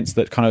one sense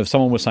that kind of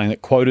someone was saying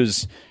that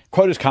quotas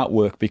can't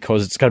work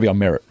because it's got to be on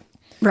merit.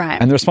 Right.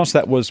 And the response to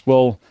that was,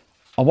 well,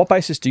 on what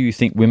basis do you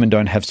think women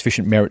don't have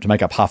sufficient merit to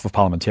make up half of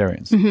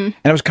parliamentarians? And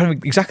it was kind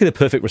of exactly the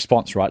perfect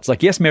response, right? It's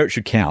like, yes, merit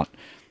should count,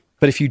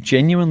 but if you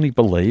genuinely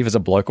believe as a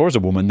bloke or as a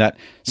woman that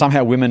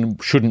somehow women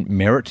shouldn't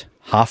merit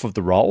half of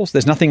the roles,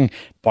 there's nothing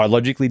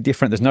biologically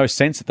different. There's no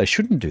sense that they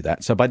shouldn't do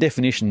that. So by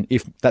definition,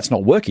 if that's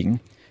not working,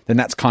 then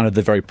that's kind of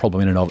the very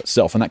problem in and of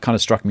itself. And that kind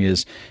of struck me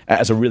as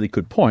a really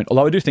good point.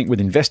 Although I do think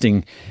with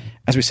investing,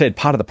 as we said,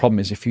 part of the problem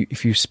is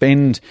if you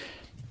spend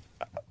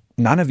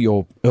none of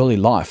your early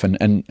life and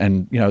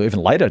even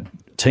later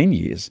teen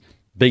years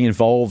being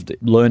involved,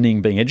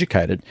 learning, being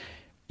educated,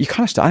 you're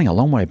kind of starting a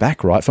long way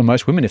back, right? For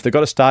most women, if they've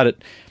got to start at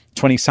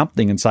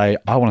 20-something and say,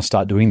 I want to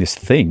start doing this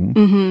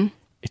thing,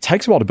 it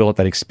takes a while to build up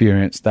that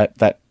experience,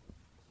 that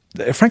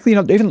frankly,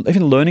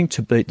 even learning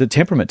to be the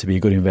temperament to be a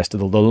good investor,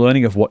 the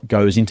learning of what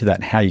goes into that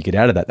and how you get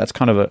out of that. That's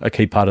kind of a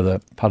key part of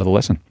the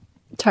lesson.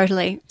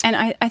 Totally. And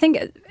I think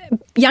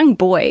young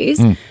boys,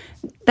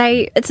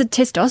 it's a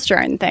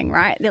testosterone thing,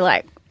 right? They're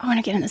like, I want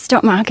to get in the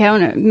stock market. I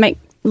want to make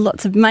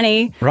lots of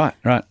money. Right.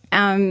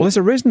 Well, there's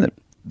a reason that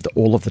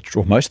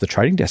most of the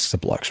trading desks are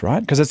blokes,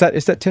 right? Because it's that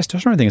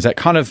testosterone thing. Is that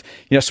kind of,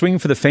 swinging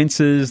for the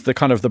fences, the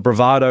kind of the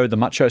bravado, the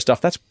macho stuff.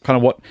 That's kind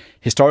of what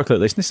historically,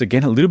 at least, and this is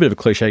again a little bit of a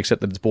cliche,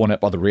 except that it's borne out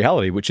by the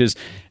reality, which is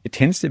it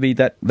tends to be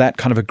that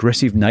kind of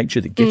aggressive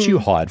nature that gets you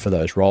hired for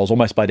those roles,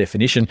 almost by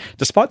definition,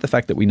 despite the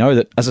fact that we know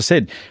that, as I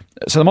said,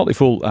 so the Motley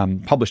Fool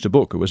published a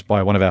book. It was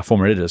by one of our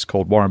former editors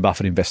called Warren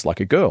Buffett Invests Like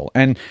a Girl.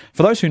 And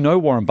for those who know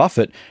Warren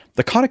Buffett,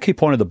 the kind of key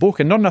point of the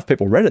book, and not enough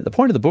people read it, the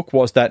point of the book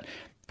was that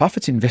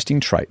Buffett's investing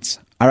traits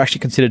are actually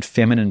considered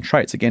feminine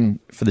traits. Again,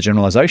 for the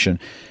generalization,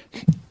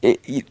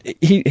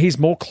 he's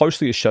more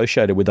closely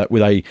associated with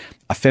a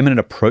feminine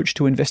approach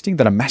to investing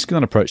than a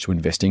masculine approach to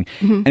investing.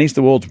 And he's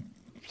the world's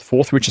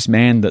fourth richest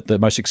man, the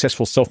most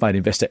successful self-made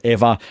investor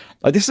ever.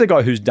 Like, this is a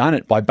guy who's done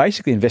it by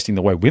basically investing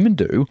the way women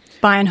do.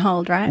 Buy and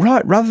hold, right?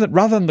 Right. Rather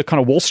than the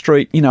kind of Wall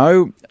Street, get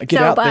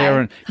Sell, out buy. there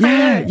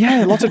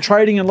and lots of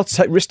trading and lots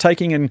of risk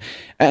taking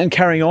and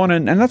carrying on.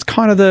 And that's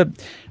kind of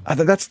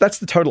that's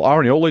the total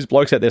irony. All these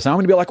blokes out there saying, I'm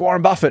going to be like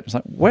Warren Buffett. It's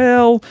like,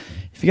 well,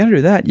 if you're going to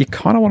do that, you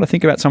kind of want to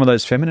think about some of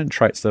those feminine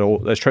traits,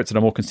 those traits that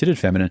are more considered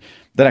feminine,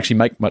 that actually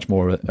make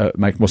more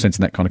sense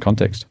in that kind of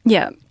context.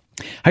 Yeah.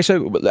 Hey,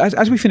 so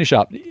as we finish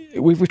up,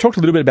 we've talked a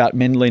little bit about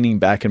men leaning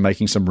back and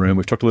making some room.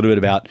 We've talked a little bit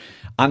about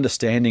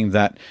understanding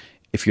that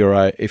if you're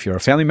a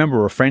family member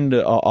or a friend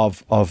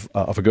of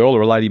a girl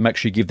or a lady, make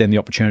sure you give them the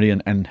opportunity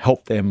and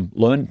help them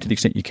learn to the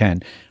extent you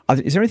can.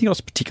 Is there anything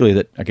else particularly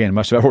that, again,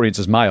 most of our audience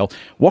is male,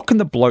 what can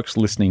the blokes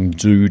listening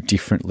do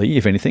differently,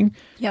 if anything,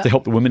 to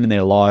help the women in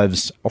their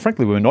lives, or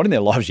frankly, women not in their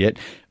lives yet,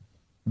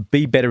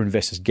 be better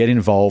investors, get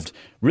involved,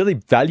 really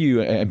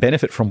value and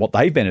benefit from what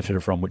they've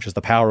benefited from, which is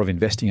the power of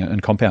investing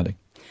and compounding?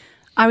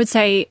 I would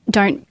say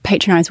don't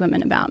patronise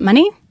women about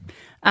money.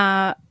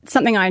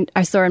 Something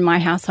I saw in my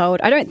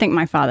household, I don't think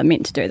my father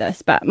meant to do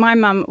this, but my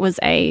mum was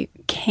a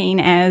keen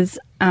as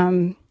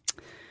term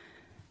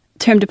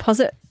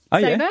deposit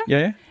saver.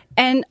 Yeah.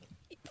 And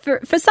for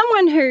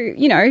someone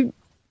who,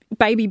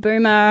 baby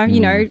boomer,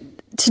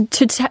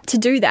 to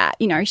do that,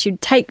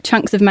 she'd take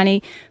chunks of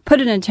money, put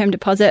it in a term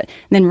deposit,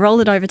 and then roll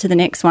it over to the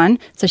next one.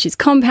 So she's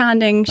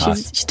compounding,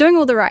 nice. she's doing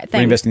all the right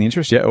things. Reinvesting the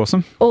interest, yeah,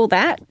 awesome. All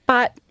that,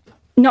 but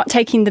not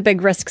taking the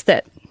big risks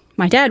that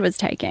my dad was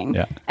taking.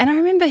 Yeah. And I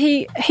remember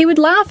he would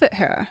laugh at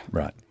her.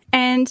 Right.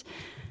 And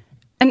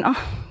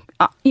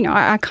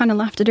I kind of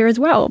laughed at her as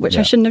well, which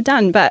I shouldn't have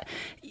done. But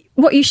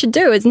what you should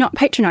do is not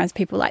patronise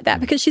people like that,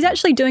 because she's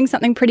actually doing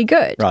something pretty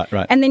good.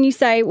 Right. And then you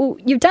say, well,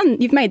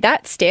 you've made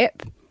that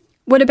step.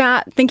 What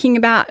about thinking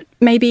about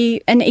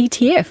maybe an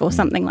ETF or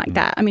something like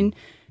that? I mean,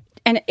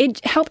 and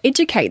help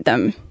educate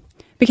them,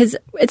 because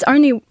it's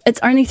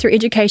only through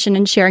education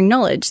and sharing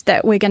knowledge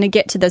that we're going to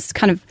get to this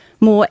kind of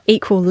more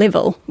equal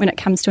level when it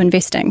comes to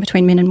investing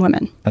between men and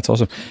women. That's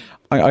awesome.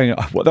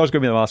 That was going to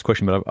be the last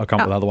question, but I'll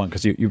come up with another one,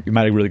 because you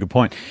made a really good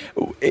point.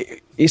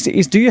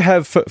 Do you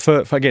have, for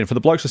the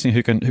blokes listening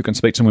who can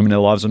speak to women in their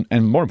lives,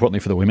 and more importantly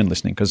for the women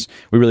listening, because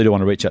we really do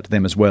want to reach out to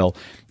them as well,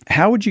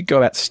 how would you go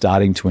about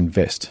starting to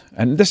invest?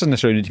 And this doesn't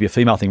necessarily need to be a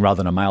female thing rather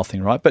than a male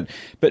thing, right? But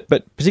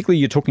particularly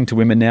you're talking to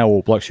women now,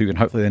 or blokes who can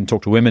hopefully then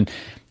talk to women.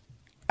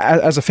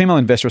 As a female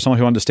investor, someone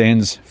who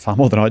understands far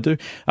more than I do,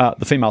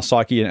 the female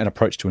psyche and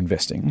approach to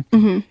investing,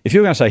 if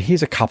you're going to say,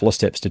 here's a couple of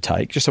steps to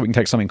take, just so we can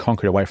take something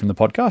concrete away from the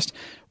podcast,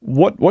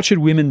 what should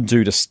women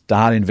do to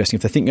start investing?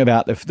 If they're thinking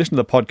about, if they listen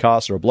to the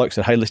podcast, or a bloke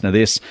said, hey, listen to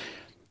this,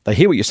 they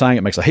hear what you're saying,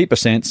 it makes a heap of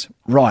sense.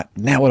 Right,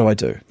 now what do I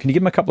do? Can you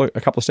give them a couple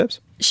of steps?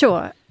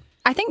 Sure.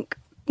 I think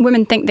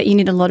women think that you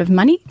need a lot of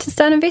money to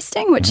start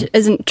investing, which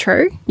isn't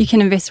true. You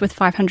can invest with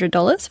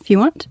 $500 if you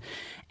want.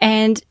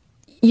 And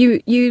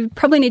you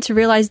probably need to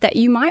realise that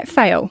you might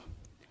fail,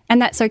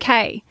 and that's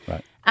okay.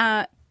 Right.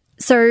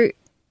 So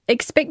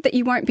expect that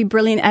you won't be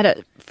brilliant at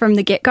it from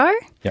the get-go,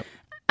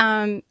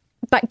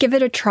 but give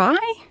it a try.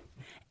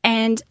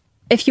 And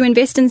if you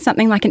invest in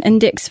something like an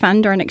index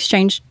fund or an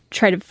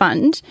exchange-traded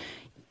fund,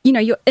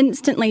 you're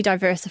instantly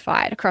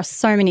diversified across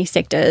so many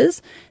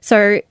sectors.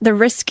 So the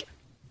risk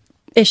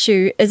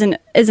issue isn't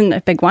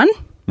a big one.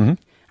 Mm-hmm.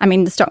 I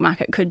mean, the stock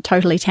market could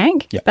totally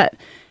tank, but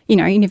you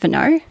never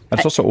know. But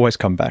it's also always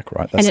come back,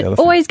 right? That's and it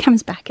always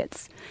comes back.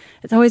 It's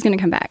always going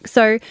to come back.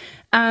 So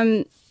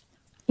I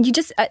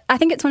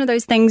think it's one of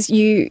those things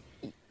you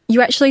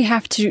actually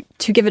have to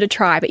give it a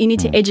try, but you need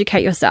to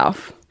educate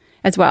yourself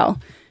as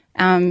well.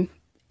 And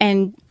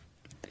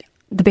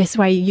the best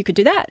way you could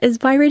do that is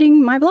by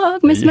reading my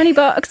blog,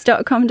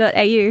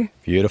 missmoneybox.com.au.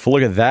 Beautiful.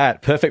 Look at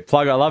that. Perfect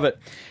plug. I love it.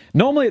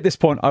 Normally at this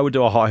point I would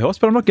do a high horse,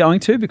 but I'm not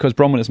going to, because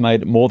Bronwyn has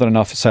made more than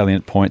enough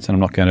salient points, and I'm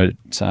not going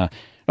to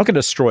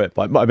destroy it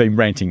by being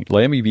ranting,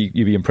 Liam. You'd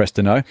be impressed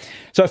to know.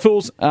 So,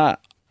 fools, I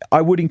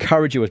would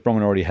encourage you, as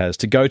Bronwyn already has,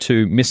 to go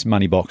to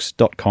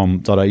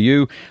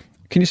missmoneybox.com.au.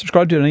 Can you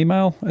subscribe to an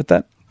email at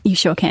that? You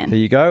sure can. There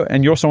you go.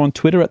 And you're also on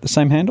Twitter at the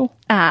same handle?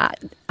 I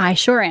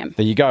sure am.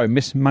 There you go,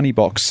 Miss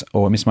Moneybox,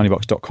 or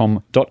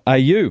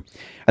missmoneybox.com.au.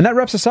 And that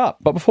wraps us up.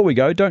 But before we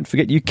go, don't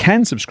forget you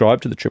can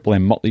subscribe to the Triple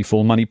M Motley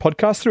Fool Money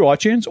podcast through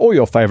iTunes or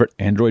your favourite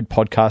Android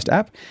podcast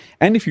app.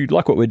 And if you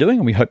like what we're doing,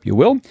 and we hope you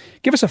will,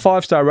 give us a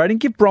 5-star rating,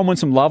 give Bronwyn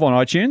some love on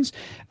iTunes,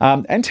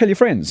 and tell your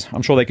friends.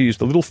 I'm sure they could use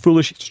the little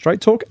foolish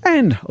straight talk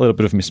and a little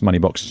bit of Miss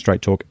Moneybox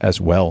straight talk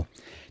as well.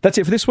 That's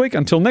it for this week.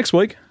 Until next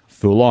week,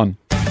 Fool on.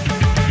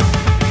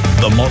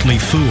 The Motley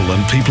Fool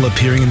and people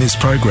appearing in this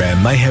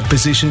program may have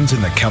positions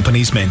in the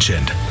companies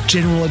mentioned.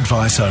 General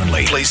advice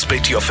only. Please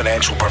speak to your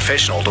financial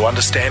professional to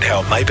understand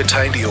how it may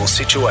pertain to your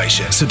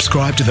situation.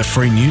 Subscribe to the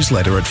free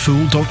newsletter at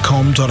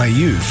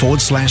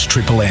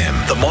fool.com.au/Triple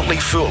M. The Motley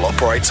Fool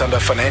operates under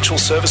Financial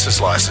Services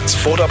Licence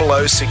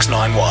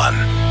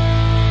 400691.